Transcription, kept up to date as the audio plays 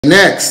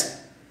Next,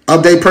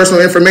 update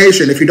personal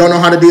information. If you don't know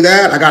how to do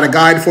that, I got a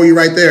guide for you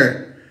right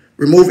there.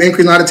 Remove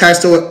inquiries not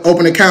attached to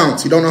open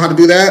accounts. You don't know how to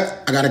do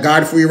that? I got a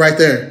guide for you right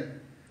there.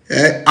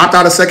 Okay? Opt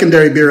out of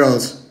secondary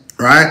bureaus,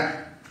 right?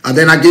 And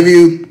then I give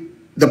you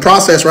the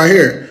process right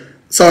here.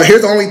 So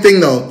here's the only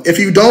thing though. If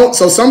you don't,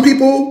 so some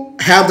people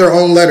have their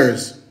own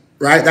letters,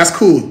 right? That's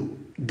cool.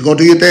 Go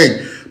do your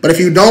thing. But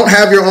if you don't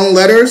have your own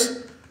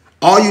letters,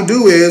 all you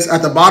do is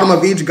at the bottom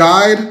of each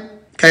guide,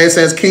 okay, it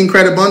says King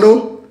Credit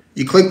Bundle.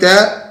 You click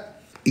that,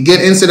 you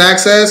get instant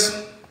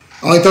access.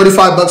 Only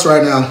 35 bucks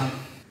right now.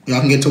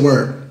 Y'all can get to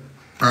work.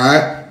 All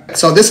right.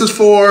 So this is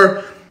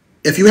for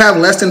if you have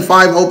less than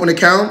 5 open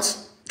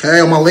accounts.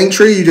 Okay, on my link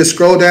tree, you just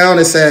scroll down.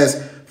 It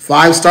says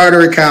 5 starter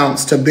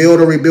accounts to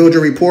build or rebuild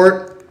your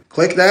report.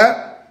 Click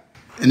that.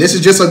 And this is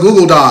just a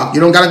Google Doc.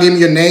 You don't got to give me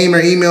your name or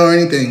email or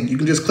anything. You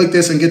can just click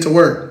this and get to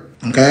work.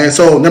 Okay,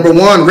 so number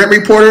 1, rent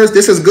reporters.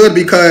 This is good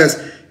because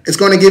it's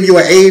going to give you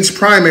an age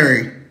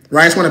primary,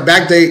 right? It's going to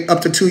backdate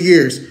up to 2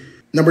 years.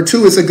 Number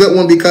 2, it's a good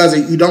one because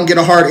you don't get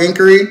a hard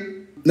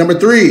inquiry. Number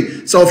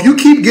 3, so if you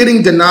keep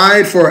getting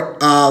denied for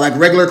like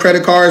regular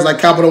credit cards like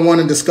Capital One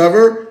and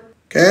Discover,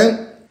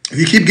 okay? If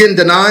you keep getting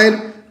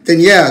denied, then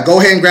yeah, go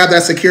ahead and grab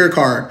that secure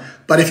card.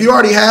 But if you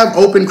already have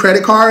open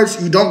credit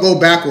cards, you don't go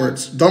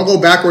backwards. Don't go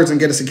backwards and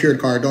get a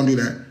secured card. Don't do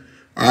that.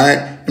 All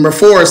right. Number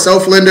 4,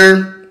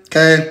 self-lender.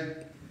 Okay.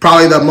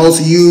 Probably the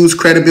most used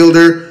credit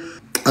builder.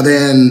 And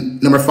then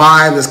number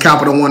 5 is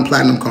Capital One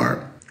Platinum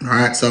card. All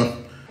right. So,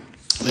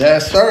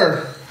 yes,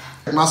 sir.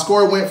 My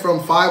score went from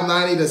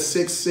 590 to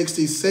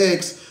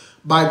 666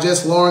 by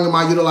just lowering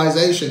my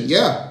utilization.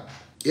 Yeah.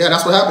 Yeah,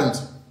 that's what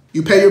happens.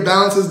 You pay your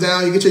balances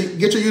down. You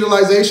get your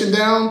utilization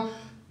down.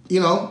 You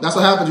know, that's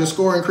what happens. Your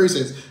score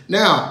increases.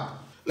 Now,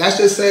 let's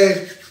just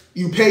say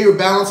you pay your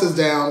balances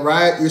down,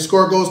 right? Your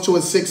score goes to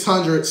a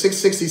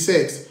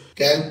 666,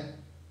 okay?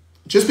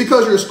 Just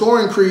because your score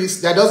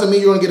increased, that doesn't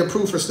mean you're going to get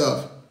approved for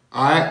stuff,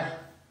 all right?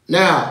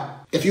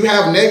 Now, if you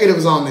have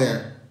negatives on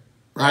there,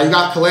 right? You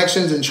got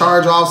collections and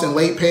charge-offs and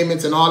late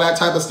payments and all that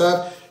type of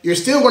stuff, you're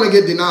still going to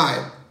get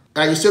denied,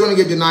 right? You're still going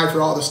to get denied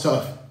for all this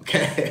stuff,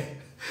 okay?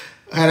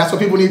 And that's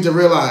what people need to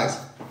realize,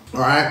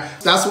 all right?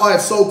 That's why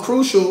it's so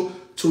crucial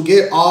to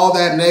get all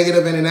that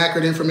negative and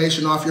inaccurate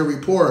information off your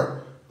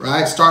report,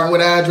 right? Starting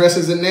with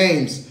addresses and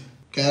names.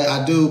 Okay,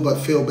 I do, but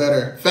feel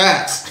better.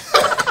 Facts.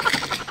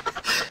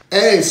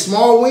 Hey,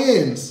 small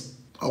wins.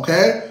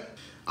 Okay?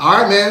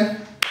 All right, man.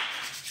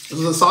 This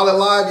is a solid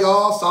live,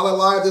 y'all. Solid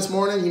live this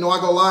morning. You know I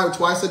go live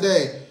twice a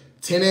day.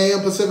 10 a.m.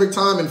 Pacific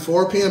time and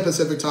 4 p.m.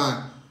 Pacific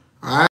time. All right?